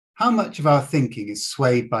How much of our thinking is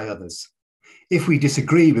swayed by others? If we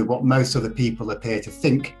disagree with what most other people appear to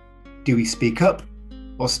think, do we speak up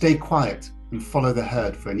or stay quiet and follow the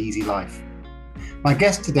herd for an easy life? My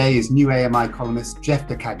guest today is new AMI columnist Jeff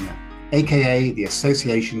DeCagna, aka the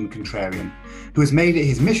Association Contrarian, who has made it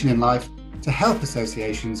his mission in life to help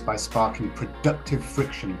associations by sparking productive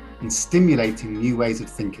friction and stimulating new ways of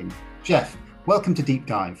thinking. Jeff, welcome to Deep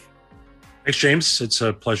Dive. Thanks, James. It's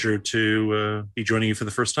a pleasure to be joining you for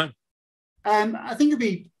the first time. I think it'd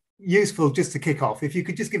be useful just to kick off, if you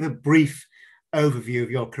could just give a brief overview of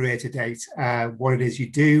your career to date, what it is you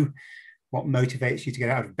do, what motivates you to get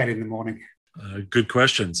out of bed in the morning. Good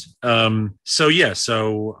questions. So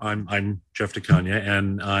I'm Jeff DeCagna,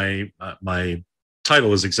 and my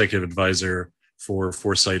title is Executive Advisor for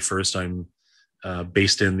Foresight First. I'm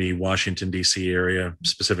based in the Washington, D.C. area,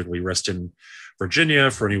 specifically Reston, Virginia,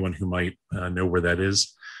 for anyone who might know where that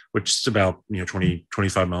is, which is about 20,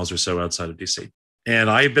 25 miles or so outside of D.C. And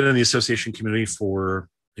I've been in the association community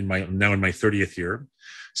in my 30th year.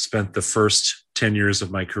 Spent the first 10 years of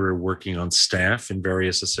my career working on staff in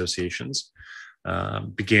various associations.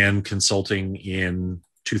 Began consulting in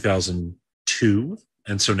 2002.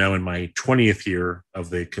 And so now in my 20th year of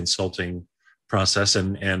the consulting process,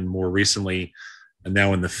 and more recently, and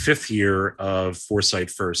now in the 5th year of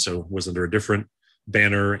Foresight First. So was under a different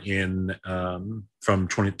banner from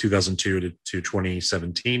 2002 to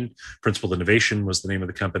 2017. Principled Innovation was the name of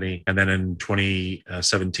the company. And then in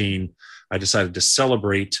 2017, I decided to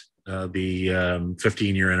celebrate the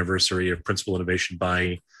 15-year anniversary of Principled Innovation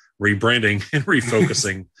by rebranding and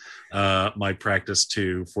refocusing my practice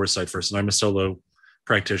to Foresight First. And I'm a solo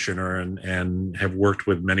practitioner and have worked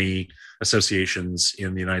with many associations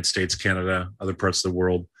in the United States, Canada, other parts of the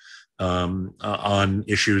world on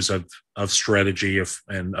issues of strategy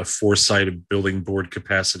and of foresight, of building board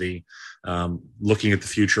capacity, looking at the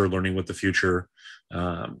future, learning what the future,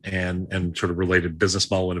 and sort of related business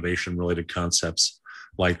model innovation related concepts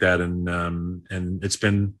like that. And it's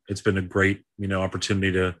been a great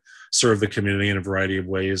opportunity to serve the community in a variety of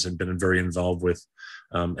ways, and been very involved with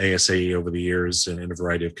ASAE over the years and in a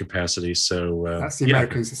variety of capacities. So that's the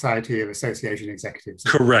American Society of Association Executives.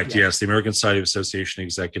 Correct. Yes, the American Society of Association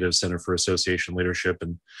Executives, Center for Association Leadership,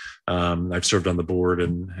 and I've served on the board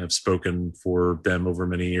and have spoken for them over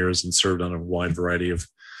many years, and served on a wide variety of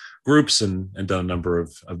groups and done a number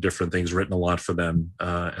of different things. Written a lot for them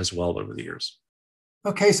as well over the years.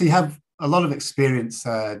 Okay, so you have a lot of experience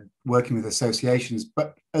working with associations,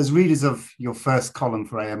 but as readers of your first column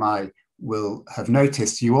for AMI will have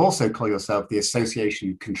noticed, you also call yourself the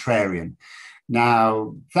Association Contrarian.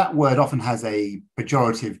 Now, that word often has a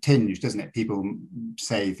pejorative tinge, doesn't it? People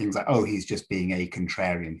say things like, oh, he's just being a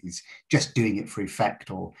contrarian. He's just doing it for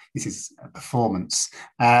effect, or this is a performance.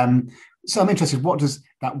 So I'm interested, what does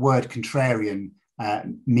that word contrarian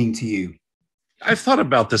mean to you? I've thought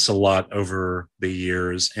about this a lot over the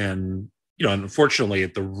years, and unfortunately,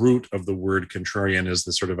 at the root of the word contrarian is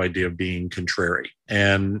the sort of idea of being contrary.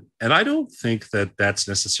 And I don't think that that's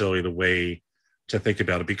necessarily the way to think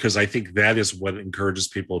about it, because I think that is what encourages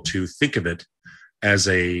people to think of it as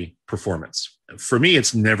a performance. For me,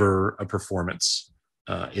 it's never a performance.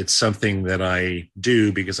 It's something that I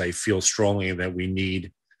do because I feel strongly that we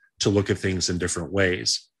need to look at things in different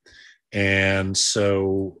ways. And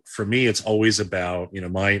so for me, it's always about,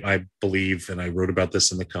 I believe, and I wrote about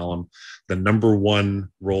this in the column, the number one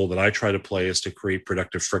role that I try to play is to create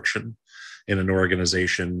productive friction in an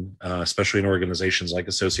organization, especially in organizations like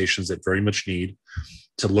associations that very much need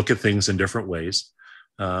to look at things in different ways.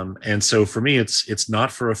 And so for me, it's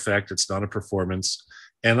not for effect. It's not a performance.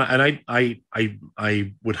 And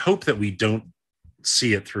I would hope that we don't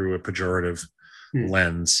see it through a pejorative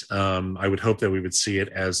lens. I would hope that we would see it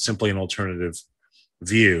as simply an alternative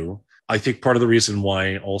view. I think part of the reason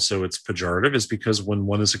why also it's pejorative is because when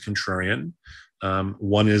one is a contrarian,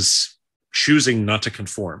 one is choosing not to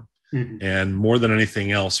conform. Mm-hmm. And more than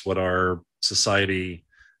anything else, what our society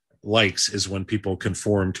likes is when people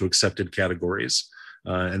conform to accepted categories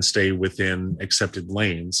and stay within accepted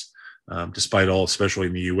lanes, despite all, especially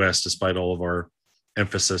in the US, despite all of our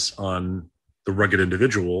emphasis on the rugged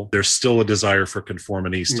individual, there's still a desire for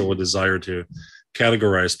conformity, still a desire to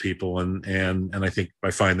categorize people. And I think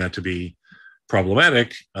I find that to be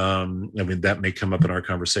problematic. That may come up in our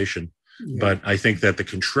conversation, but I think that the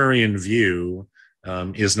contrarian view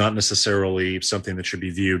is not necessarily something that should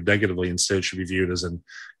be viewed negatively. Instead, it should be viewed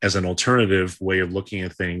as an alternative way of looking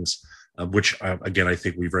at things, which again, I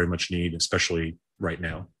think we very much need, especially right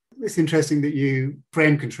now. It's interesting that you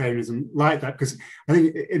frame contrarianism like that, because I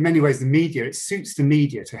think in many ways it suits the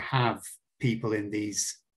media to have people in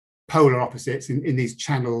these polar opposites in these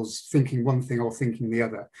channels, thinking one thing or thinking the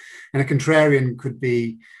other. And a contrarian could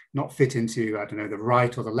be not fit into, I don't know, the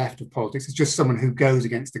right or the left of politics. It's just someone who goes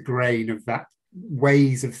against the grain of that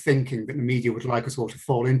ways of thinking that the media would like us all to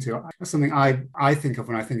fall into. That's something I think of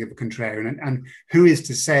when I think of a contrarian. And who is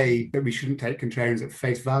to say that we shouldn't take contrarians at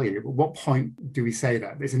face value? At what point do we say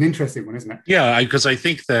that? It's an interesting one, isn't it? Yeah, because I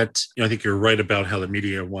think that, I think you're right about how the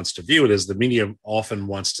media wants to view it. As the media often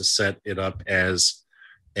wants to set it up as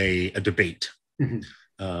a debate,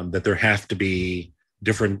 that there have to be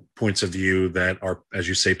different points of view that are, as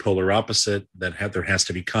you say, polar opposite, there has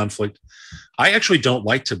to be conflict. I actually don't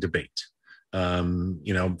like to debate.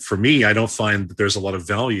 For me, I don't find that there's a lot of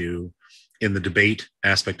value in the debate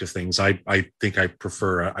aspect of things. I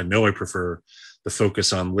prefer the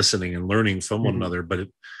focus on listening and learning from one another, but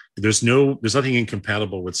there's nothing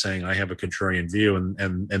incompatible with saying I have a contrarian view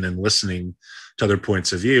and then listening to other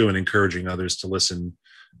points of view and encouraging others to listen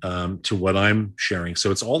to what I'm sharing. So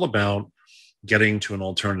it's all about getting to an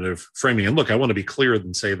alternative framing. And look, I want to be clear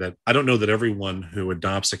and say that I don't know that everyone who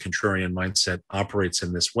adopts a contrarian mindset operates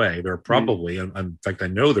in this way. There are probably, in fact, I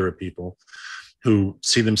know there are people who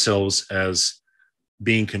see themselves as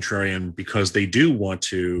being contrarian because they do want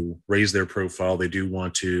to raise their profile. They do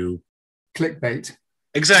want to clickbait.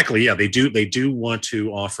 Exactly. Yeah, they do want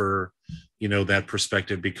to offer, that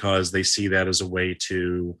perspective because they see that as a way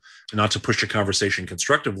to not to push a conversation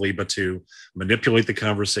constructively, but to manipulate the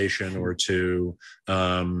conversation or to,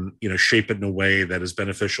 shape it in a way that is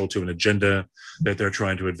beneficial to an agenda that they're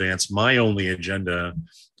trying to advance. My only agenda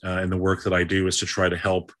in the work that I do is to try to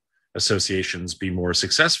help associations be more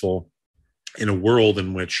successful in a world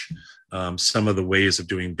in which some of the ways of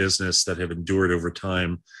doing business that have endured over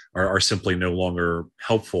time are simply no longer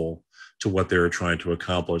helpful to what they're trying to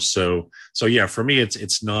accomplish. So yeah, for me,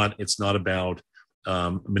 it's not about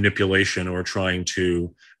manipulation or trying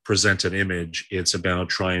to present an image. It's about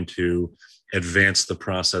trying to advance the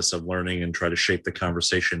process of learning and try to shape the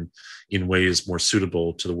conversation in ways more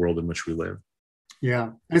suitable to the world in which we live.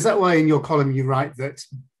 Yeah. And is that why in your column you write that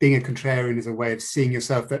being a contrarian is a way of seeing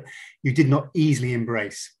yourself that you did not easily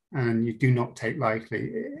embrace and you do not take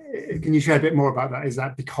lightly? Can you share a bit more about that? Is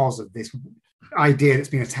that because of this idea that's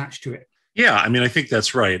been attached to it? Yeah, I mean, I think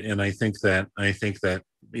that's right. And I think that,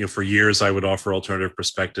 for years I would offer alternative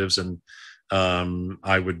perspectives and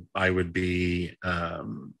I would be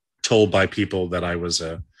told by people that I was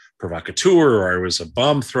a provocateur or I was a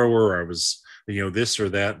bomb thrower or I was, this or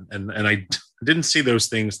that. And I didn't see those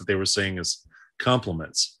things that they were saying as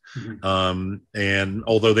compliments. And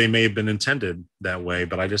although they may have been intended that way,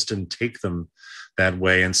 but I just didn't take them that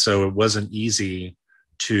way. And so it wasn't easy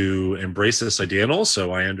to embrace this idea. And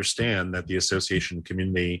also I understand that the association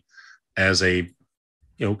community as a,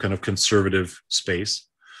 kind of conservative space,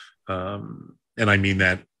 and I mean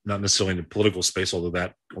that not necessarily in the political space, although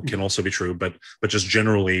that can also be true, but just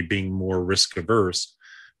generally being more risk averse,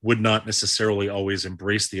 would not necessarily always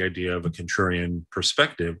embrace the idea of a contrarian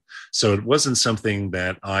perspective. So it wasn't something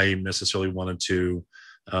that I necessarily wanted to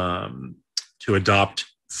adopt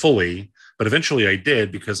fully, but eventually I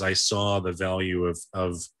did because I saw the value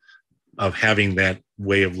of having that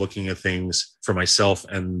way of looking at things for myself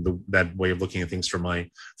and that way of looking at things for my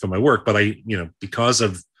work. But I, because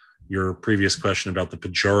of your previous question about the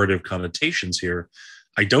pejorative connotations here,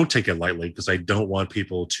 I don't take it lightly because I don't want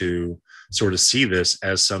people to sort of see this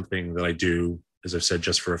as something that I do, as I've said,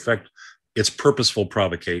 just for effect. It's purposeful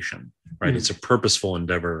provocation, right? It's a purposeful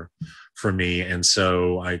endeavor for me. And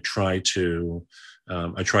so I try to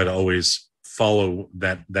always follow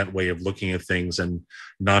that way of looking at things and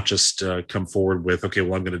not just come forward with, okay,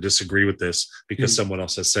 well, I'm going to disagree with this because someone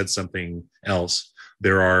else has said something else.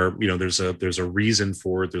 There are, there's a reason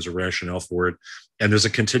for it. There's a rationale for it. And there's a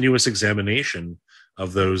continuous examination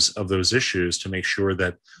of those issues to make sure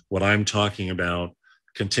that what I'm talking about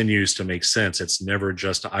continues to make sense. It's never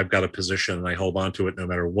just I've got a position and I hold on to it no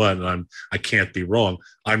matter what, and I can't be wrong.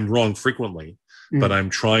 I'm wrong frequently, but I'm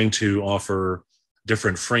trying to offer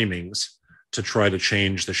different framings to try to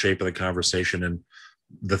change the shape of the conversation. And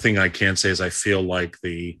the thing I can say is I feel like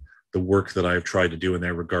the work that I've tried to do in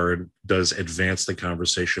that regard does advance the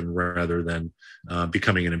conversation rather than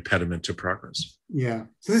becoming an impediment to progress. Yeah.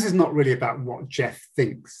 So this is not really about what Jeff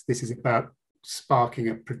thinks. This is about sparking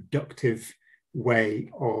a productive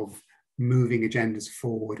way of moving agendas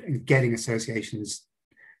forward and getting associations,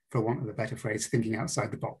 for want of a better phrase, thinking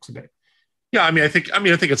outside the box a bit. Yeah, I think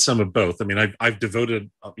it's some of both. I mean, I've devoted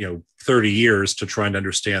 30 years to trying to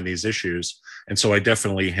understand these issues, and so I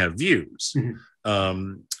definitely have views.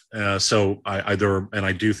 So I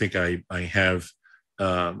do think I have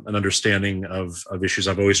an understanding of issues.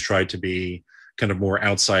 I've always tried to be kind of more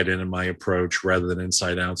outside in my approach rather than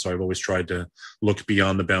inside out. So I've always tried to look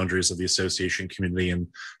beyond the boundaries of the association community and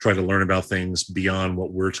try to learn about things beyond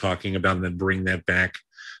what we're talking about, and then bring that back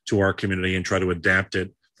to our community and try to adapt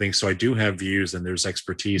it. So I do have views and there's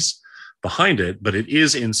expertise behind it, but it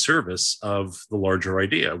is in service of the larger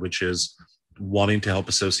idea, which is wanting to help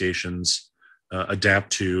associations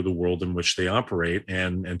adapt to the world in which they operate,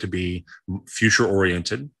 and to be future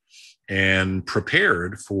oriented and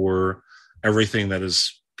prepared for everything that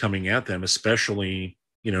is coming at them, especially,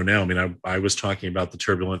 now. I mean, I was talking about the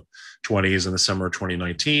turbulent 20s in the summer of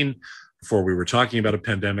 2019 before we were talking about a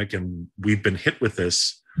pandemic, and we've been hit with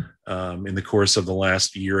this in the course of the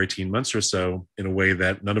last year, 18 months or so, in a way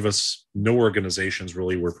that no organizations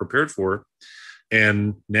really were prepared for.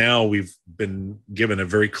 And now we've been given a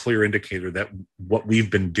very clear indicator that what we've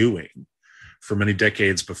been doing for many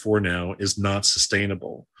decades before now is not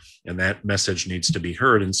sustainable. And that message needs to be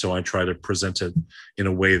heard. And so I try to present it in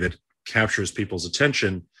a way that captures people's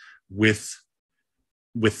attention with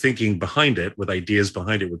thinking behind it, with ideas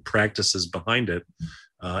behind it, with practices behind it,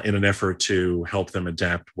 in an effort to help them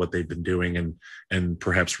adapt what they've been doing and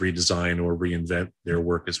perhaps redesign or reinvent their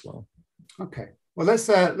work as well. Okay. Well,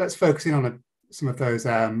 let's focus in on some of those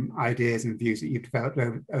ideas and views that you've developed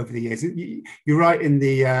over the years. You write in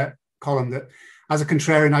the column that as a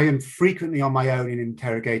contrarian, I am frequently on my own in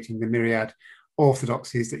interrogating the myriad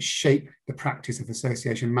orthodoxies that shape the practice of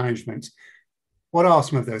association management. What are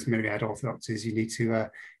some of those myriad orthodoxies you see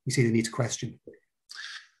the need to question?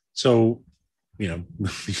 So,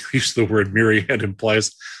 use the word myriad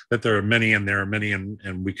implies that there are many,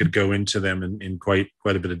 and we could go into them in quite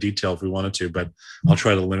a bit of detail if we wanted to, but I'll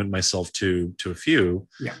try to limit myself to a few.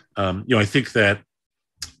 Yeah. I think that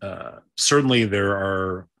certainly there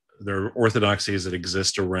are orthodoxies that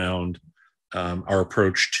exist around our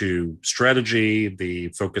approach to strategy, the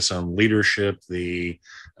focus on leadership, the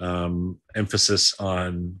emphasis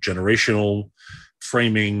on generational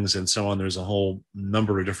framings and so on. There's a whole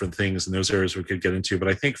number of different things in those areas we could get into. But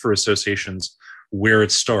I think for associations, where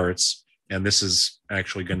it starts, and this is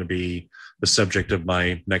actually going to be the subject of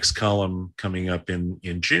my next column coming up in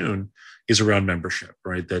June, is around membership,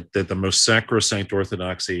 right? That the most sacrosanct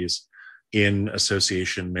orthodoxies in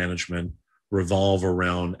association management revolve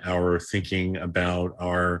around our thinking about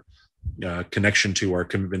our connection to, our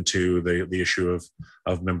commitment to the issue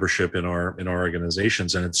of membership in our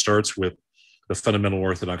organizations. And it starts with the fundamental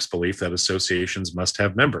orthodox belief that associations must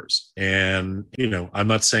have members. And, I'm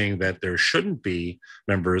not saying that there shouldn't be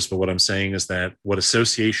members, but what I'm saying is that what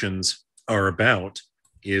associations are about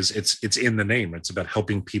is it's in the name. It's about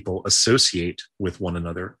helping people associate with one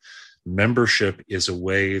another. Membership is a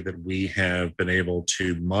way that we have been able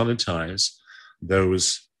to monetize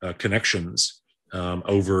those connections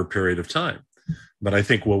over a period of time. But I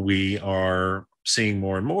think what we are seeing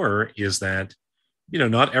more and more is that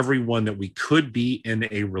not everyone that we could be in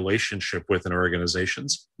a relationship with in our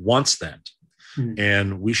organizations wants that.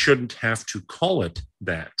 And we shouldn't have to call it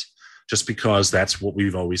that just because that's what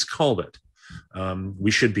we've always called it. We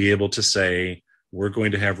should be able to say, we're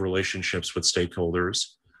going to have relationships with stakeholders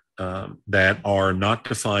that are not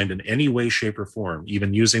defined in any way, shape, or form,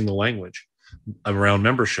 even using the language around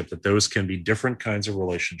membership, that those can be different kinds of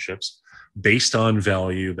relationships based on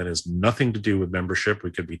value that has nothing to do with membership.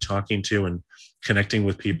 We could be talking to and connecting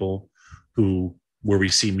with people where we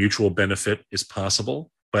see mutual benefit is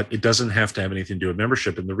possible, but it doesn't have to have anything to do with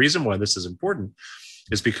membership. And the reason why this is important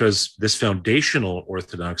is because this foundational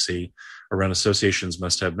orthodoxy around associations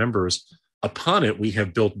must have members. Upon it, we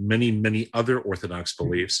have built many, many other orthodox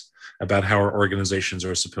beliefs about how our organizations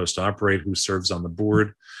are supposed to operate, who serves on the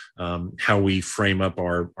board, how we frame up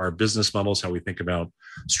our business models, how we think about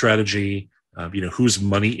strategy, whose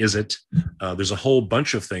money is it? There's a whole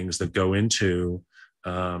bunch of things that go into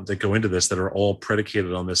this that are all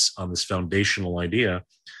predicated on this foundational idea,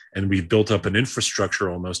 and we've built up an infrastructure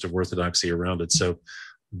almost of orthodoxy around it. So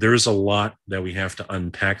there's a lot that we have to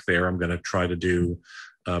unpack there. I'm going to try to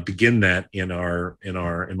begin that in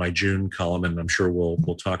my June column, and I'm sure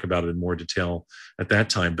we'll talk about it in more detail at that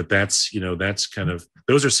time. But that's kind of,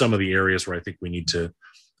 those are some of the areas where I think we need to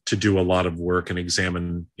do a lot of work and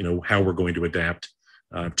examine how we're going to adapt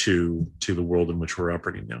to the world in which we're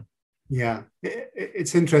operating now. Yeah,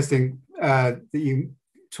 it's interesting that you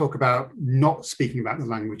talk about not speaking about the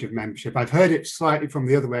language of membership. I've heard it slightly from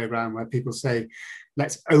the other way around, where people say,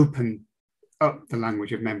 let's open up the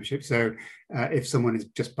language of membership. So if someone is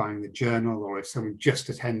just buying the journal, or if someone just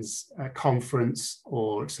attends a conference,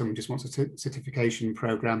 or if someone just wants a certification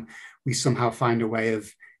program, we somehow find a way of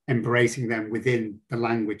embracing them within the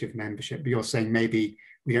language of membership. But you're saying maybe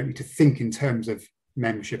we don't need to think in terms of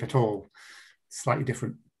membership at all. slightly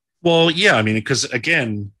different? Well, yeah, I mean, because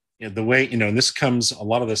again, the way, and this comes, a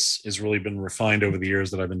lot of this has really been refined over the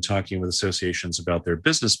years that I've been talking with associations about their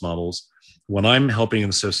business models. When I'm helping an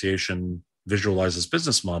association visualize this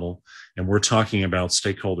business model, and we're talking about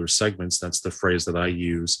stakeholder segments, that's the phrase that I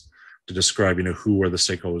use to describe, who are the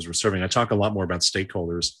stakeholders we're serving. I talk a lot more about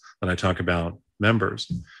stakeholders than I talk about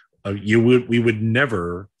members. We would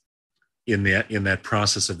never, in that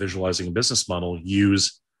process of visualizing a business model,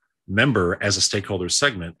 use member as a stakeholder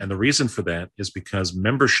segment. And the reason for that is because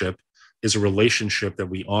membership is a relationship that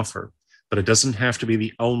we offer, but it doesn't have to be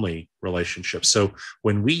the only relationship. So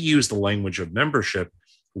when we use the language of membership,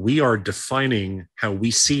 we are defining how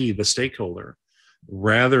we see the stakeholder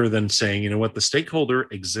rather than saying, the stakeholder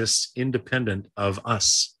exists independent of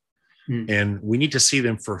us. And we need to see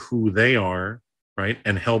them for who they are, right?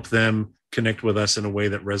 And help them connect with us in a way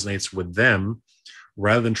that resonates with them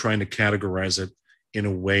rather than trying to categorize it in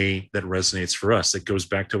a way that resonates for us. It goes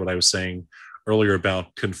back to what I was saying earlier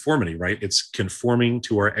about conformity, right? It's conforming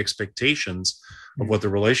to our expectations of what the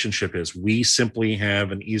relationship is. We simply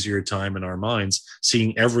have an easier time in our minds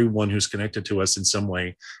seeing everyone who's connected to us in some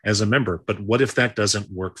way as a member. But what if that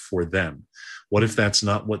doesn't work for them? What if that's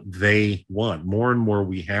not what they want? More and more,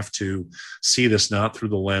 we have to see this not through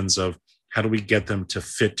the lens of how do we get them to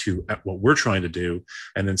fit to what we're trying to do,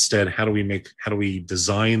 and instead, how do we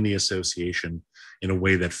design the association in a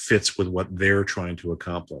way that fits with what they're trying to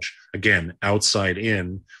accomplish? Again, outside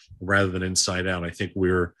in rather than inside out. I think we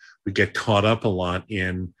get caught up a lot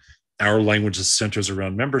in our language that centers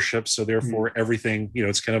around membership. So therefore everything,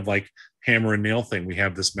 it's kind of like hammer and nail thing. We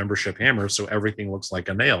have this membership hammer, so everything looks like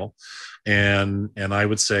a nail. And I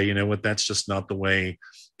would say, that's just not the way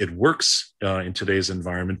it works in today's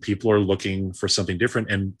environment. People are looking for something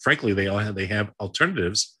different. And frankly, they have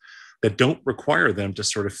alternatives that don't require them to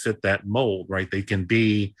sort of fit that mold, right? They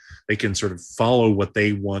can sort of follow what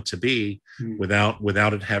they want to be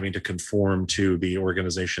without it having to conform to the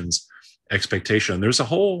organization's expectation. There's a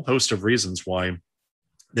whole host of reasons why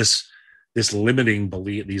these limiting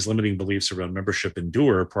beliefs around membership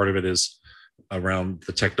endure. Part of it is around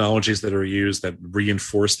the technologies that are used that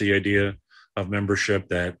reinforce the idea of membership,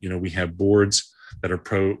 that, we have boards that are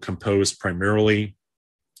composed primarily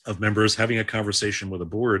of members. Having a conversation with a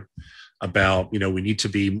board about, we need to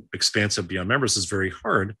be expansive beyond members is very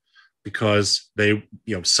hard, because they,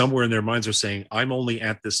 somewhere in their minds are saying, I'm only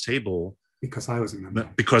at this table because I was a member,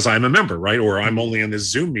 because I'm a member, right? Or I'm only in this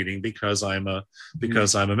Zoom meeting because I'm a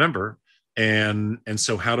member. And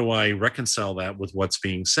so how do I reconcile that with what's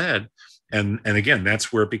being said? And again,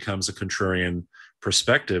 that's where it becomes a contrarian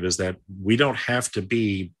perspective, is that we don't have to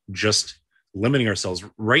be just limiting ourselves.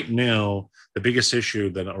 Right now, the biggest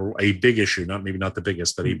issue a big issue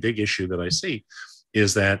that I see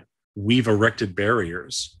is that we've erected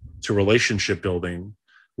barriers to relationship building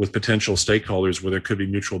with potential stakeholders where there could be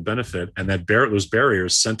mutual benefit. And that those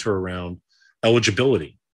barriers center around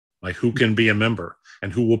eligibility, like who can be a member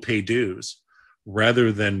and who will pay dues,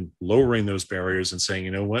 rather than lowering those barriers and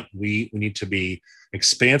saying, we need to be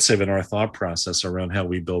expansive in our thought process around how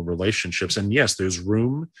we build relationships. And yes, there's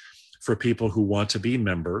room for people who want to be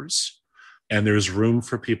members, and there's room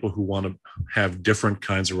for people who want to have different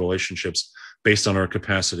kinds of relationships based on our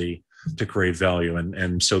capacity to create value.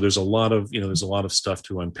 And so there's a lot of stuff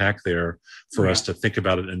to unpack there for us to think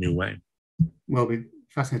about it in a new way. We'll be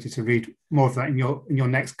fascinated to read more of that in your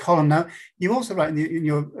next column. Now, you also write in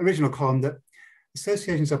your original column that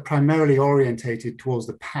associations are primarily orientated towards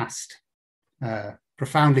the past,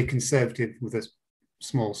 profoundly conservative with a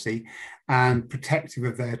small c, and protective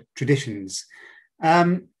of their traditions.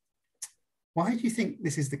 Why do you think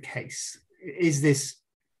this is the case? Is this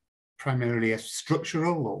primarily a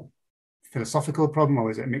structural or philosophical problem, or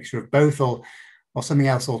is it a mixture of both, or something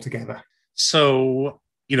else altogether? So,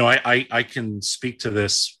 I can speak to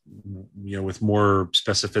this, with more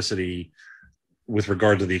specificity with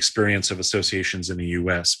regard to the experience of associations in the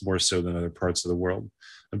US, more so than other parts of the world.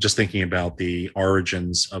 I'm just thinking about the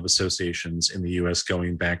origins of associations in the US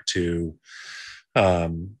going back to,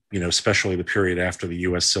 especially the period after the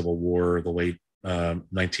US Civil War, the late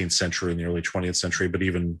 19th century and the early 20th century, but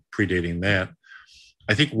even predating that.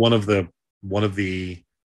 I think one of the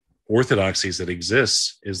orthodoxies that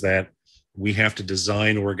exists is that we have to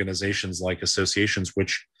design organizations like associations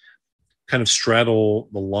which kind of straddle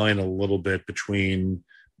the line a little bit between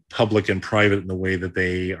public and private in the way that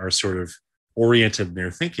they are sort of oriented in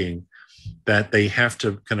their thinking, that they have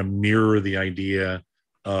to kind of mirror the idea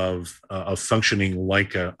of functioning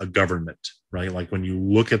like a government, right? Like when you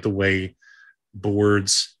look at the way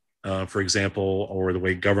boards for example, or the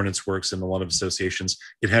way governance works in a lot of associations,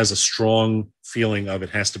 it has a strong feeling of it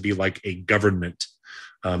has to be like a government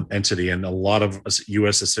entity. And a lot of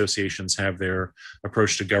U.S. associations have their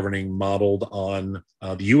approach to governing modeled on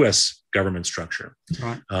the U.S. government structure.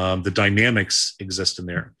 Right. The dynamics exist in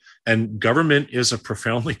there. And government is a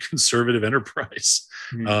profoundly conservative enterprise,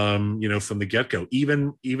 from the get-go.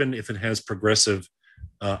 Even if it has progressive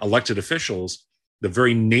elected officials, the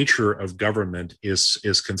very nature of government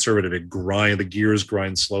is conservative. The gears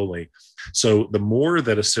grind slowly. So the more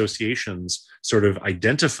that associations sort of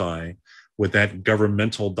identify with that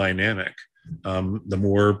governmental dynamic, the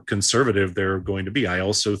more conservative they're going to be. I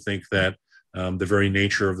also think that the very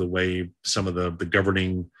nature of the way some of the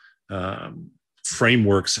governing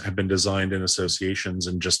frameworks have been designed in associations,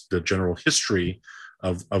 and just the general history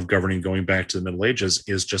of governing going back to the Middle Ages,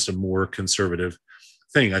 is just a more conservative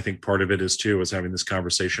thing. I think part of it is too, I was having this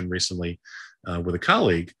conversation recently with a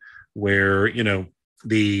colleague where,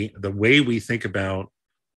 the way we think about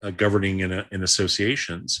governing in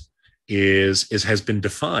associations has been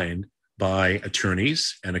defined by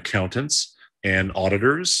attorneys and accountants and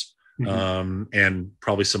auditors, and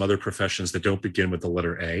probably some other professions that don't begin with the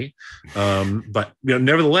letter A. But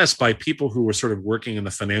nevertheless, by people who are sort of working in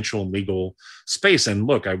the financial and legal space. And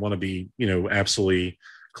look, I want to be, absolutely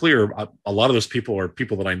clear. A lot of those people are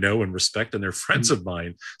people that I know and respect, and they're friends of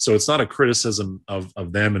mine. So it's not a criticism of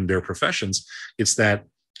them and their professions. It's that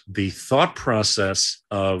the thought process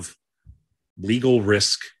of legal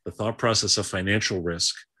risk, the thought process of financial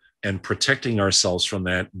risk, and protecting ourselves from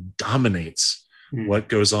that dominates what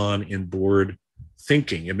goes on in board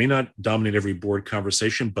thinking. It may not dominate every board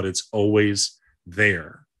conversation, but it's always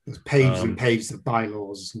there. There's pages and pages of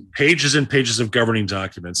bylaws, pages and pages of governing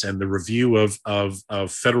documents, and the review of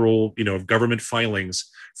federal, of government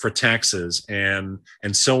filings for taxes, and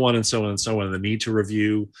so on and so on and so on. And the need to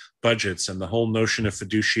review budgets, and the whole notion of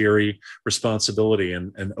fiduciary responsibility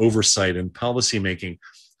and oversight and policymaking.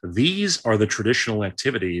 These are the traditional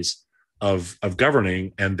activities of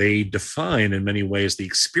governing, and they define in many ways the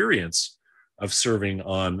experience of serving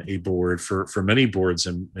on a board for many boards,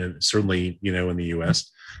 and certainly, in the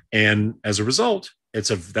US. And as a result,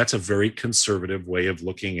 that's a very conservative way of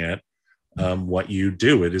looking at what you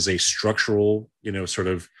do. It is a structural, sort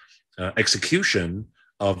of execution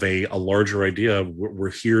of a larger idea of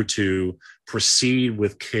we're here to proceed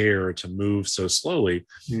with care, to move so slowly.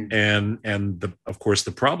 And of course,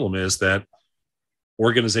 the problem is that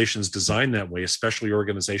organizations designed that way, especially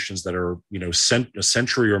organizations that are, a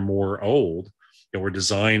century or more old, and were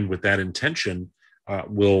designed with that intention,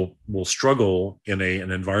 will struggle in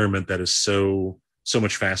an environment that is so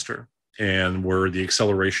much faster, and where the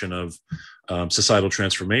acceleration of societal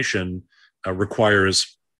transformation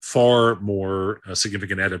requires far more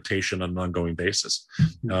significant adaptation on an ongoing basis.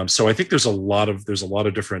 So I think there's a lot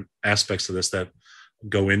of different aspects of this that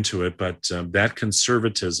go into it, but that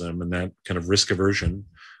conservatism and that kind of risk aversion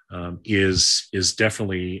is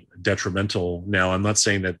definitely detrimental. Now, I'm not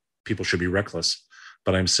saying that people should be reckless,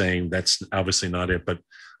 but I'm saying that's obviously not it. But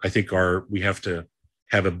I think we have to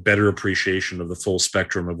have a better appreciation of the full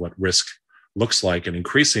spectrum of what risk looks like, and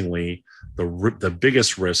increasingly, the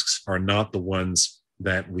biggest risks are not the ones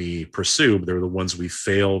that we pursue, but they're the ones we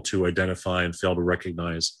fail to identify and fail to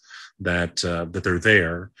recognize that they're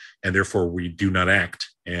there, and therefore we do not act,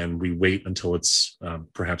 and we wait until it's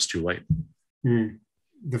perhaps too late.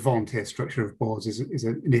 The volunteer structure of boards is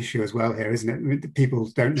an issue as well here, isn't it? I mean, people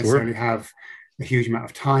don't necessarily have a huge amount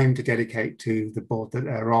of time to dedicate to the board that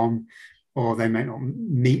they're on, or they may not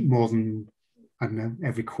meet more than, I don't know,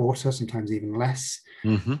 every quarter, sometimes even less.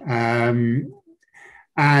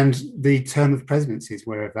 And the term of presidencies,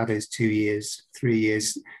 wherever that is, 2 years, 3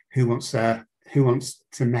 years, who wants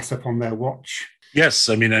to mess up on their watch? Yes,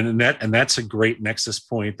 I mean, and that's a great nexus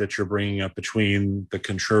point that you're bringing up between the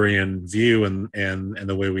contrarian view and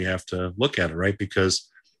the way we have to look at it, right? Because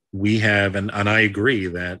we have, and I agree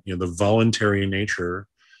that the voluntary nature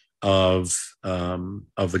of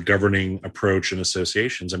the governing approach in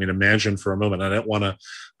associations. I mean, imagine for a moment. I don't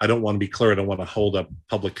want to be clear. I don't want to hold up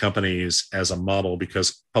public companies as a model,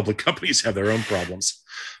 because public companies have their own problems.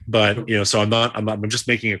 But so I'm just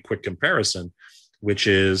making a quick comparison, which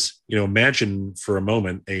is, imagine for a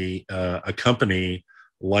moment a company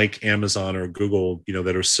like Amazon or Google,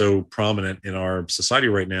 that are so prominent in our society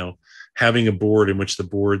right now, having a board in which the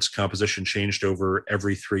board's composition changed over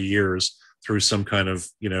every 3 years through some kind of,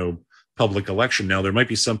 public election. Now, there might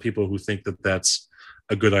be some people who think that that's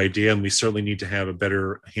a good idea, and we certainly need to have a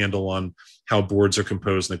better handle on how boards are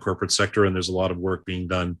composed in the corporate sector, and there's a lot of work being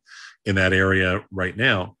done in that area right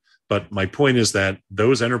now. But my point is that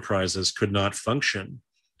those enterprises could not function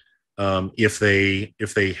if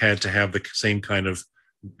they had to have the same kind of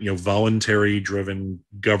voluntary driven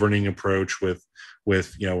governing approach with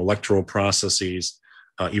electoral processes,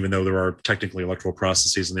 even though there are technically electoral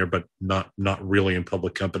processes in there, but not really in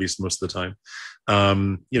public companies most of the time.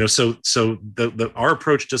 So our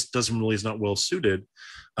approach just is not well suited.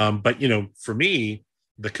 But for me,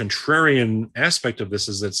 the contrarian aspect of this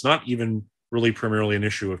is it's not even really primarily an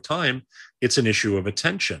issue of time; it's an issue of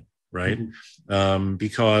attention, right? Mm-hmm.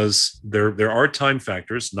 Because there are time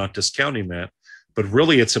factors, not discounting that, but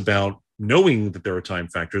really it's about knowing that there are time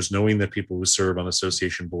factors, knowing that people who serve on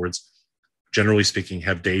association boards, generally speaking,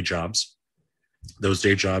 have day jobs. Those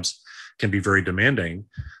day jobs can be very demanding.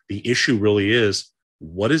 The issue really is,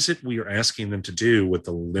 what is it we are asking them to do with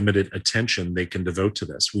the limited attention they can devote to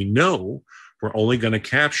this? We know we're only going to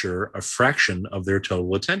capture a fraction of their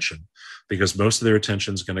total attention because most of their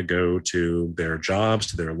attention is going to go to their jobs,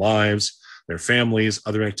 to their lives, their families,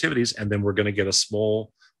 other activities, and then we're going to get a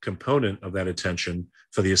small component of that attention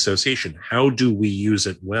for the association. How do we use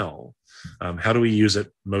it well? How do we use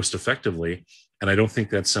it most effectively? And I don't think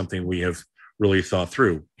that's something we have really thought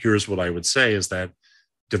through. Here's what I would say is that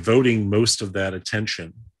devoting most of that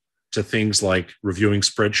attention to things like reviewing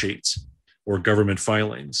spreadsheets or government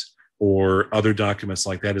filings or other documents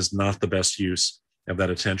like that is not the best use of that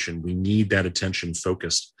attention. We need that attention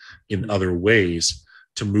focused in other ways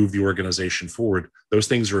to move the organization forward. Those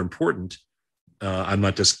things are important. I'm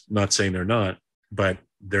not saying they're not, but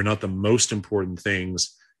they're not the most important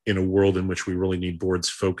things in a world in which we really need boards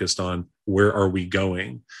focused on where are we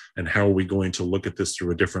going and how are we going to look at this through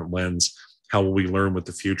a different lens. How will we learn with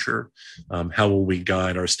the future? How will we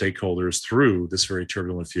guide our stakeholders through this very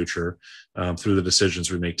turbulent future, through the decisions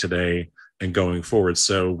we make today and going forward?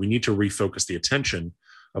 So we need to refocus the attention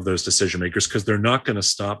of those decision makers because they're not going to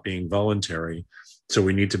stop being voluntary. So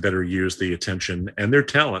we need to better use the attention and their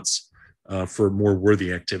talents for more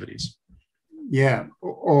worthy activities. Yeah,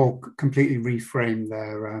 or completely reframe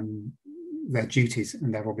their duties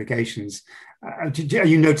and their obligations. Are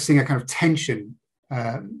you noticing a kind of tension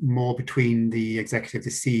more between the executive, the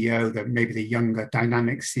CEO, maybe the younger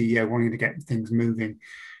dynamic CEO wanting to get things moving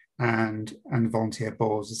and volunteer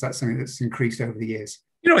boards? Is that something that's increased over the years?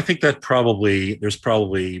 I think that there's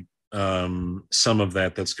probably some of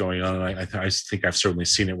that's going on. And I think I've certainly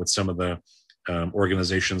seen it with some of the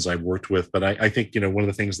organizations I've worked with. But I think, one of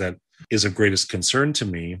the things that is of greatest concern to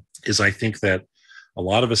me is I think that a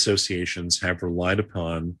lot of associations have relied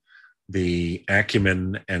upon the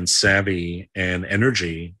acumen and savvy and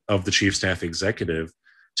energy of the chief staff executive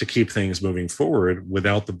to keep things moving forward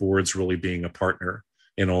without the boards really being a partner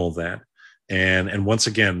in all of that. And once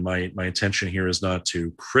again, my intention here is not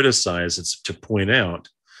to criticize, it's to point out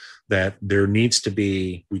that there needs to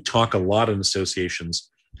be, we talk a lot in associations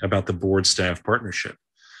about the board staff partnership.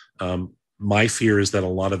 My fear is that a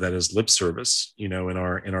lot of that is lip service, in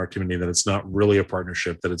our community, that it's not really a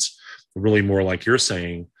partnership, that it's really more like you're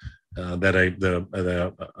saying, that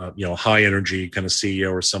the high energy kind of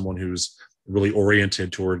CEO or someone who's really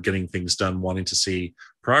oriented toward getting things done, wanting to see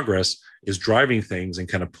progress, is driving things and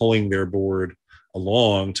kind of pulling their board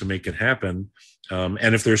along to make it happen.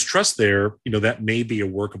 And if there's trust there, that may be a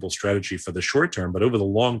workable strategy for the short term, but over the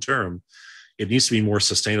long term, it needs to be more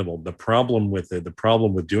sustainable. The problem with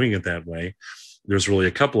doing it that way, there's really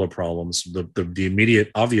a couple of problems. The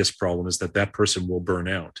immediate obvious problem is that person will burn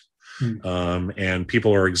out. And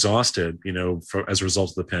people are exhausted, as a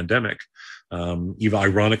result of the pandemic. Even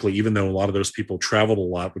ironically, even though a lot of those people traveled a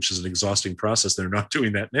lot, which is an exhausting process, they're not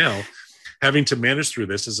doing that now. Having to manage through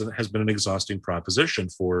this has been an exhausting proposition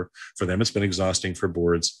for them. It's been exhausting for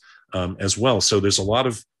boards as well. So there's a lot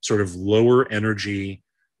of sort of lower energy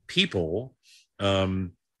people, that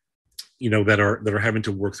are having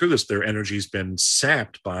to work through this. Their energy's been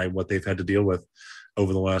sapped by what they've had to deal with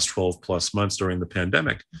over the last 12 plus months during the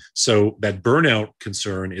pandemic. So that burnout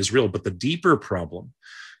concern is real. But the deeper problem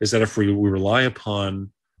is that if we rely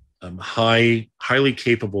upon highly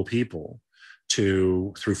capable people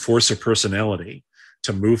through force of personality,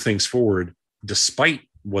 to move things forward, despite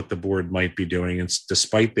what the board might be doing and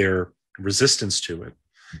despite their resistance to it,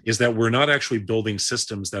 is that we're not actually building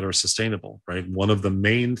systems that are sustainable, right? One of the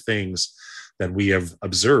main things that we have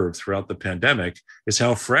observed throughout the pandemic is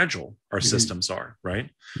how fragile our systems are, right?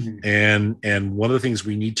 And one of the things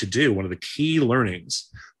we need to do, one of the key learnings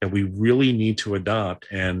that we really need to adopt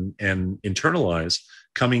and internalize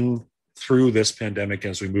coming through this pandemic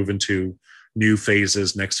as we move into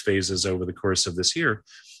next phases over the course of this year,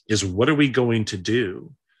 is what are we going to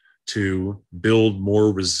do to build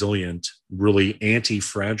more resilient, really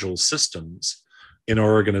anti-fragile systems in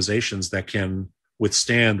our organizations that can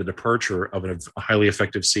withstand the departure of a highly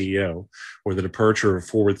effective CEO or the departure of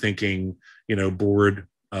forward-thinking, board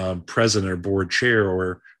president or board chair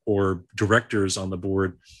or directors on the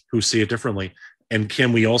board who see it differently? And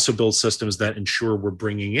can we also build systems that ensure we're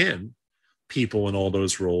bringing in people in all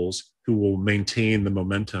those roles who will maintain the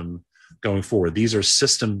momentum going forward? These are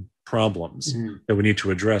system problems that we need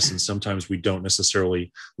to address. And sometimes we don't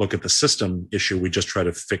necessarily look at the system issue. We just try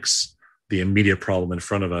to fix the immediate problem in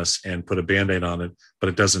front of us and put a Band-Aid on it, but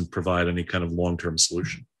it doesn't provide any kind of long-term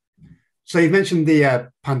solution. So you've mentioned the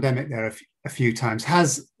pandemic there a few times.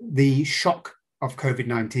 Has the shock of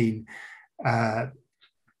COVID-19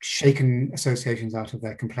 shaken associations out of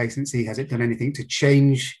their complacency? Has it done anything to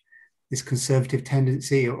change this conservative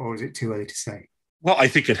tendency, or is it too early to say? Well, I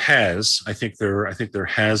think it has. I think there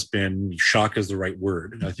has been, shock is the right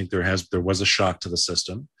word. I think there was a shock to the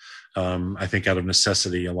system. I think out of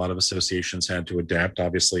necessity, a lot of associations had to adapt.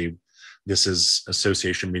 Obviously, this is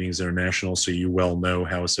Association Meetings International, so you well know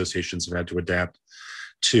how associations have had to adapt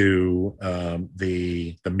to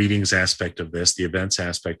the meetings aspect of this, the events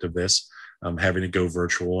aspect of this, having to go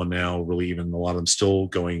virtual, and now really even a lot of them still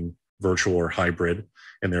going virtual or hybrid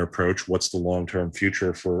in their approach. What's the long-term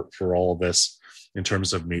future for all of this in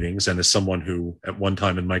terms of meetings? And as someone who at one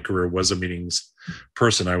time in my career was a meetings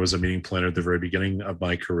person, I was a meeting planner at the very beginning of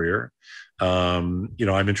my career. I'm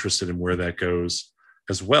interested in where that goes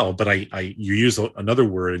as well. But you use another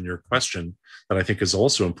word in your question that I think is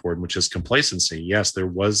also important, which is complacency. Yes, there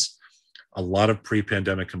was a lot of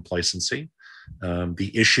pre-pandemic complacency.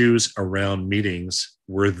 The issues around meetings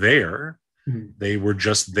were there. They were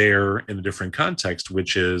just there in a different context,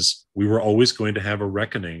 which is we were always going to have a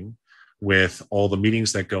reckoning with all the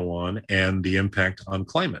meetings that go on and the impact on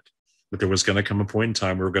climate. But there was going to come a point in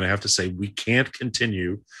time where we're going to have to say we can't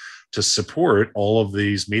continue to support all of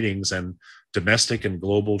these meetings and domestic and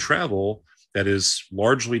global travel that is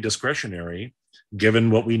largely discretionary,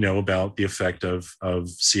 given what we know about the effect of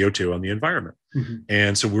CO2 on the environment.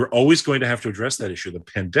 And so we're always going to have to address that issue. The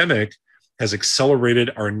pandemic has accelerated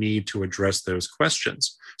our need to address those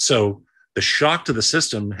questions. So the shock to the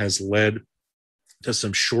system has led to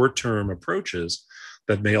some short-term approaches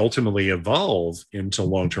that may ultimately evolve into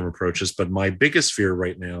long-term approaches. But my biggest fear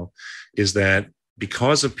right now is that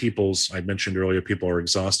because of I mentioned earlier, people are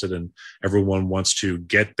exhausted and everyone wants to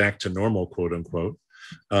get back to normal, quote unquote.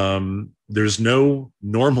 There's no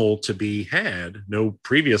normal to be had, no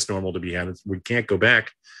previous normal to be had. We can't go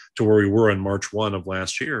back to where we were on March 1 of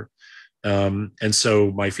last year. And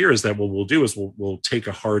so my fear is that what we'll do is we'll take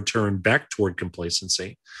a hard turn back toward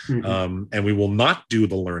complacency. And we will not do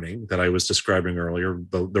the learning that I was describing earlier,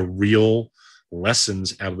 the real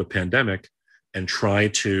lessons out of the pandemic, and try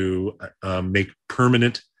to make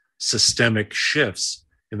permanent systemic shifts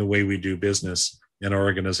in the way we do business in our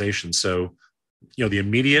organization. So, the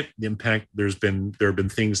immediate impact, there have been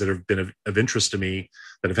things that have been of interest to me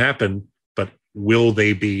that have happened, but will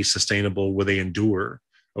they be sustainable? Will they endure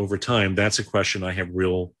over time? That's a question I have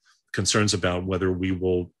real concerns about, whether we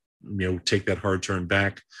will, take that hard turn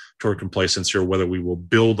back toward complacency, or whether we will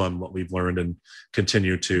build on what we've learned and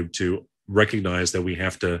continue to recognize that we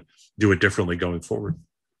have to do it differently going forward.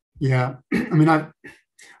 Yeah.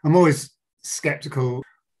 I'm always skeptical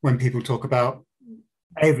when people talk about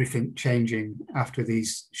everything changing after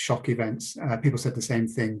these shock events. People said the same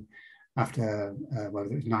thing after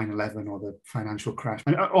whether it was 9/11 or the financial crash.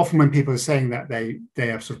 And often when people are saying that,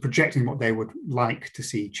 they are sort of projecting what they would like to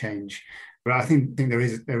see change. But I think there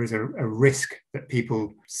is a risk that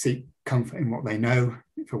people seek comfort in what they know,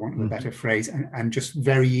 for want of a better phrase, and just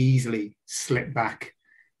very easily slip back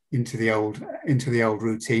into the old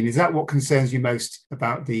routine. Is that what concerns you most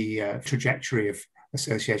about the trajectory of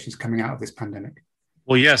associations coming out of this pandemic?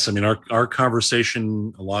 Well, yes. Our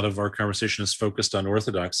conversation, a lot of our conversation is focused on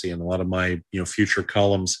orthodoxy, and a lot of my future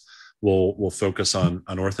columns will focus on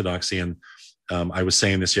orthodoxy. And I was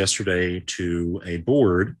saying this yesterday to a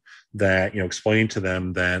board that explaining to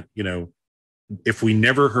them that if we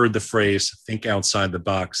never heard the phrase "think outside the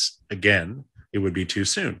box" again, it would be too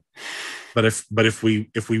soon. But if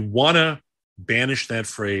we want to banish that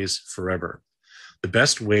phrase forever, the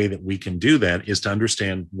best way that we can do that is to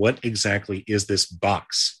understand what exactly is this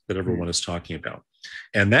box that everyone is talking about.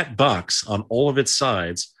 And that box on all of its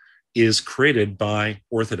sides is created by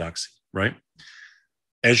orthodoxy, right?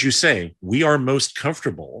 As you say, we are most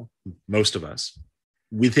comfortable, most of us,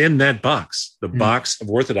 within that box, the box of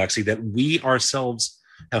orthodoxy that we ourselves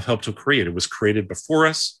have helped to create. It was created before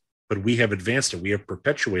us, but we have advanced it. We have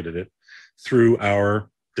perpetuated it through our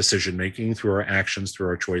decision-making, through our actions, through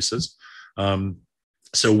our choices.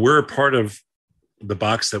 So we're a part of the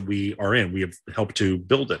box that we are in. We have helped to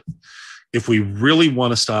build it. If we really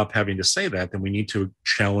want to stop having to say that, then we need to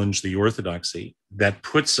challenge the orthodoxy that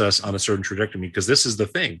puts us on a certain trajectory, because this is the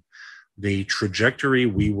thing. The trajectory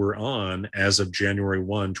we were on as of January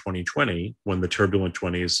 1, 2020, when the turbulent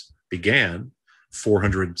 20s began,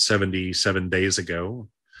 477 days ago.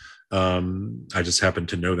 I just happen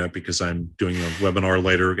to know that because I'm doing a webinar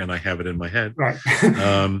later and I have it in my head. Right.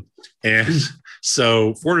 And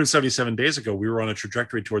so 477 days ago, we were on a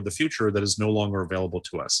trajectory toward the future that is no longer available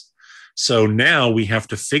to us. So now we have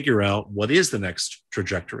to figure out what is the next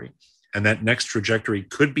trajectory. And that next trajectory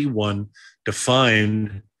could be one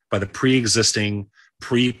defined by the pre-existing,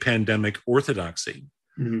 pre-pandemic orthodoxy,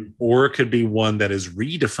 or it could be one that is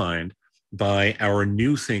redefined by our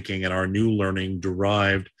new thinking and our new learning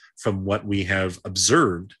derived from what we have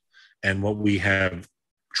observed and what we have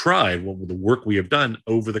tried, what the work we have done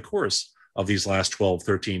over the course of these last 12,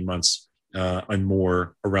 13 months and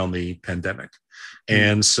more around the pandemic.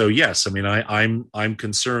 And so, yes, I mean, I'm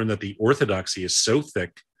concerned that the orthodoxy is so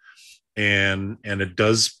thick, and it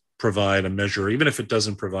does provide a measure, even if it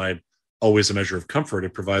doesn't provide always a measure of comfort,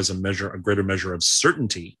 it provides a greater measure of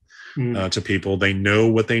certainty to people. They know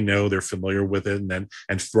what they know, they're familiar with it, and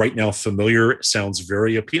right now familiar sounds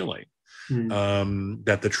very appealing.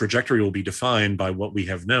 That the trajectory will be defined by what we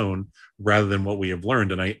have known rather than what we have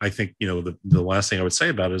learned. And I think, the last thing I would say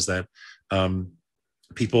about it is that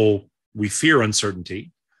we fear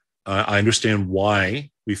uncertainty. I understand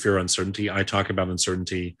why we fear uncertainty. I talk about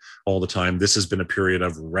uncertainty all the time. This has been a period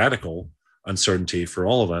of radical uncertainty for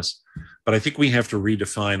all of us, but I think we have to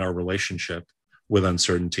redefine our relationship with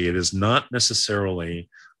uncertainty. It is not necessarily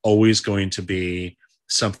always going to be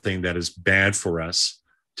something that is bad for us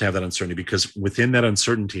to have that uncertainty, because within that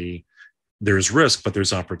uncertainty, there's risk, but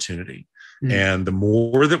there's opportunity. And the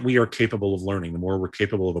more that we are capable of learning, the more we're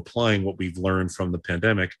capable of applying what we've learned from the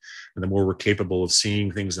pandemic, and the more we're capable of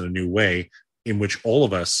seeing things in a new way, in which all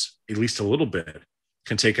of us, at least a little bit,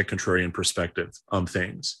 can take a contrarian perspective on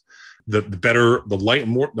things, the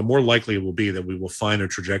more likely it will be that we will find a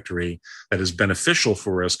trajectory that is beneficial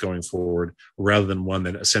for us going forward, rather than one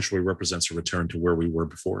that essentially represents a return to where we were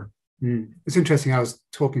before. It's interesting. I was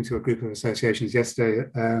talking to a group of associations yesterday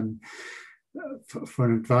for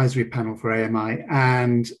an advisory panel for AMI,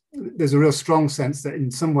 and there's a real strong sense that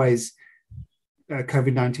in some ways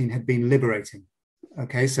COVID-19 had been liberating.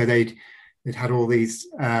 Okay, so they'd had all these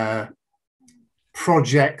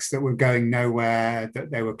projects that were going nowhere,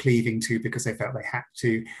 that they were cleaving to because they felt they had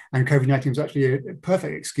to, and COVID-19 was actually a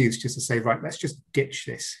perfect excuse just to say, right, let's just ditch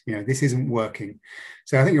this. This isn't working.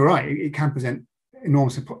 So I think you're right. It can present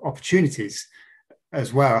enormous opportunities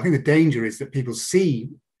as well. I think the danger is that people see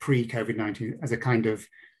pre-COVID-19 as a kind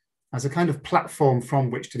of platform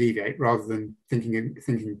from which to deviate, rather than thinking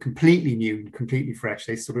completely new and completely fresh.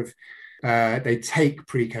 They sort of they take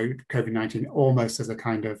pre-COVID-19 almost as a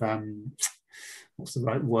kind of what's the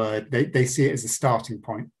right word? They see it as a starting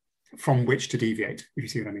point from which to deviate, if you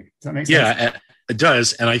see what I mean. Does that make sense? Yeah, it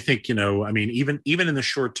does. And I think, even in the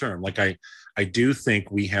short term, like I do think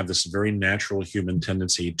we have this very natural human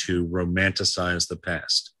tendency to romanticize the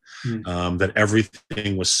past, that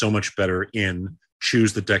everything was so much better in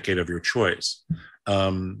choose the decade of your choice.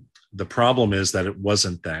 The problem is that it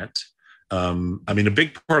wasn't that. A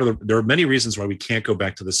big part of there are many reasons why we can't go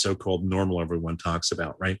back to the so-called normal everyone talks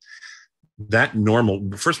about, right? That normal,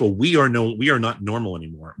 first of all, we are not normal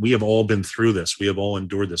anymore. We have all been through this. We have all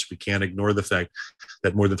endured this. We can't ignore the fact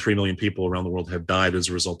that more than 3 million people around the world have died as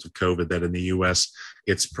a result of COVID, that in the US,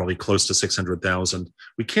 it's probably close to 600,000.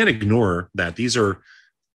 We can't ignore that. These are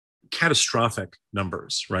catastrophic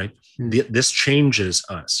numbers, right? This changes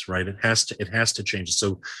us, right? It has to change.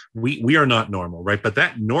 So we are not normal, right? But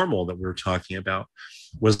that normal that we were talking about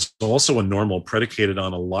was also a normal predicated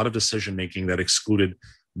on a lot of decision-making that excluded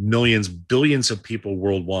millions, billions of people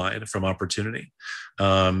worldwide from opportunity,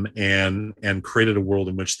 and created a world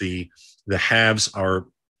in which the haves are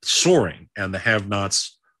soaring and the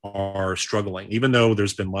have-nots are struggling. Even though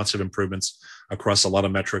there's been lots of improvements across a lot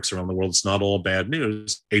of metrics around the world, it's not all bad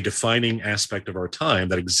news. A defining aspect of our time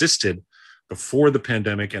that existed before the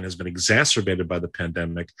pandemic and has been exacerbated by the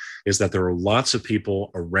pandemic is that there are lots of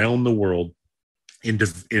people around the world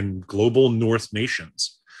in global North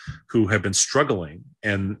nations who have been struggling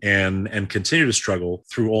and continue to struggle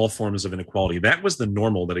through all forms of inequality. That was the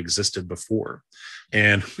normal that existed before.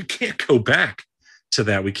 And we can't go back to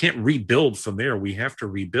that. We can't rebuild from there. We have to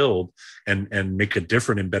rebuild and make a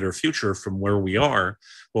different and better future from where we are.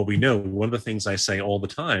 What we know, one of the things I say all the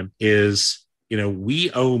time is, we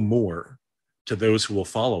owe more to those who will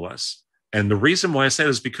follow us And the reason why I say that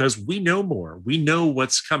is because we know more. We know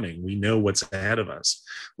what's coming. We know what's ahead of us.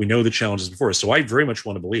 We know the challenges before us. So I very much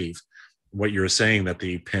want to believe what you're saying, that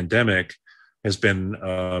the pandemic has been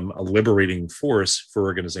a liberating force for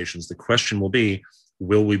organizations. The question will be,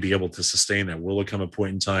 will we be able to sustain that? Will there come a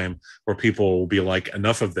point in time where people will be like,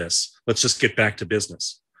 enough of this. Let's just get back to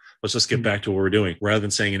business. Let's just get back to what we're doing, rather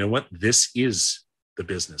than saying, you know what, this is the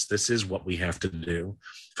business. This is what we have to do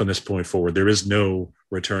from this point forward. There is no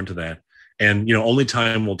return to that. And, you know, only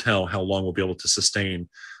time will tell how long we'll be able to sustain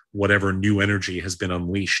whatever new energy has been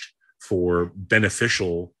unleashed for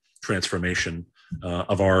beneficial transformation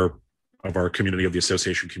of our community, of the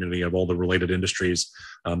association community, of all the related industries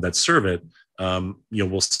that serve it. You know,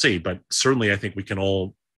 we'll see. But certainly, I think we can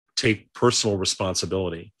all take personal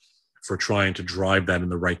responsibility for trying to drive that in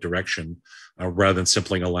the right direction, rather than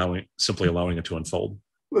simply allowing it to unfold.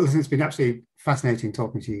 Well, listen, it's been absolutely fascinating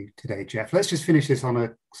talking to you today, Jeff. Let's just finish this on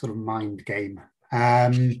a sort of mind game.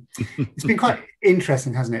 It's been quite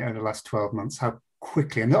interesting, hasn't it, over the last 12 months, how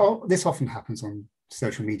quickly, and this often happens on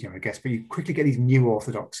social media, I guess, but you quickly get these new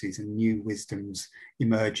orthodoxies and new wisdoms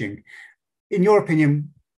emerging. In your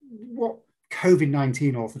opinion, what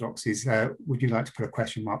COVID-19 orthodoxies would you like to put a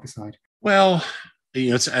question mark beside? Well,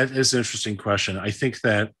 you know, it's an interesting question. I think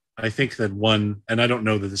that one, and I don't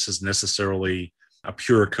know that this is necessarily a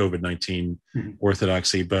pure COVID-19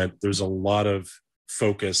 orthodoxy, but there's a lot of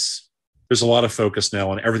focus. There's a lot of focus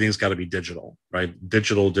now on everything's got to be digital, right?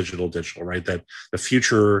 Digital, right? That the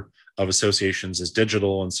future of associations is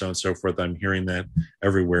digital, and so on and so forth. I'm hearing that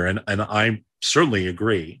everywhere. And I certainly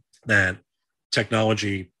agree that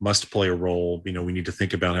technology must play a role. You know, we need to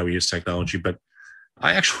think about how we use technology, but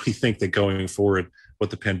I actually think that going forward,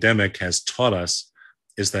 what the pandemic has taught us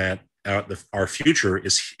is that our future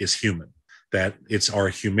is human, that it's our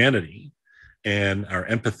humanity and our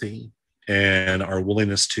empathy and our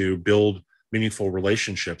willingness to build meaningful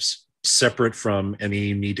relationships separate from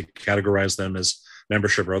any need to categorize them as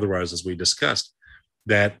membership or otherwise, as we discussed,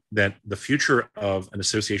 that the future of an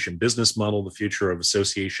association business model, the future of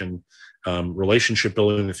association relationship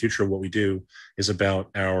building, the future of what we do is about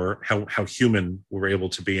how human we're able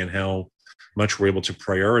to be and how much we're able to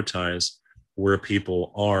prioritize where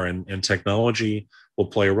people are. And technology will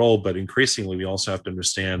play a role, but increasingly we also have to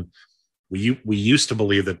understand we used to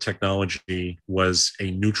believe that technology was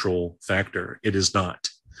a neutral factor. It is not.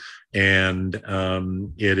 And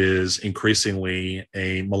it is increasingly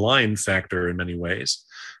a malign factor in many ways.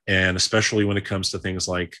 And especially when it comes to things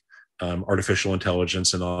like artificial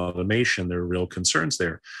intelligence and automation, there are real concerns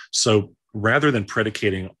there. So rather than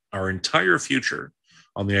predicating our entire future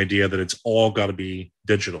on the idea that it's all got to be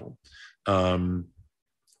digital,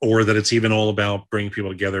 or that it's even all about bringing people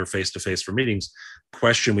together face-to-face for meetings, the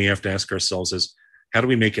question we have to ask ourselves is, how do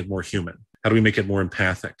we make it more human? How do we make it more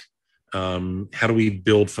empathic? How do we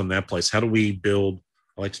build from that place? How do we build?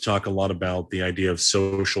 I like to talk a lot about the idea of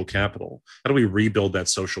social capital. How do we rebuild that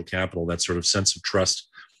social capital, that sort of sense of trust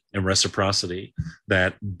and reciprocity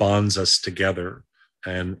that bonds us together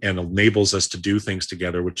and enables us to do things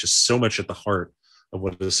together, which is so much at the heart of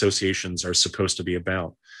what associations are supposed to be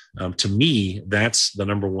about. To me, that's the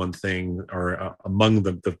number one thing, or among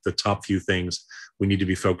the top few things we need to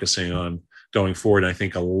be focusing on going forward. I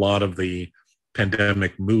think a lot of the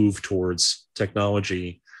pandemic move towards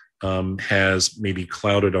technology has maybe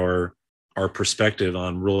clouded our perspective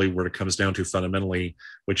on really where it comes down to fundamentally,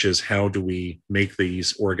 which is how do we make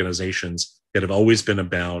these organizations that have always been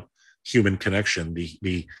about human connection,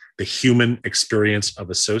 the human experience of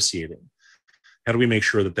associating. How do we make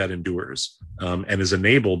sure that endures and is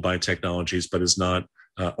enabled by technologies, but is not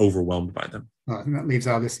overwhelmed by them? Well, I think that leaves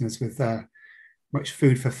our listeners with much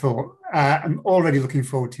food for thought. I'm already looking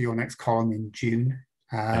forward to your next column in June.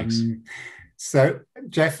 Thanks. So,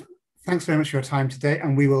 Jeff, thanks very much for your time today,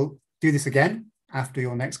 and we will do this again after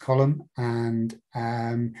your next column, and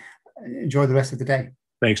enjoy the rest of the day.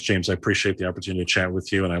 Thanks, James. I appreciate the opportunity to chat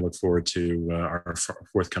with you, and I look forward to our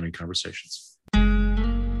forthcoming conversations.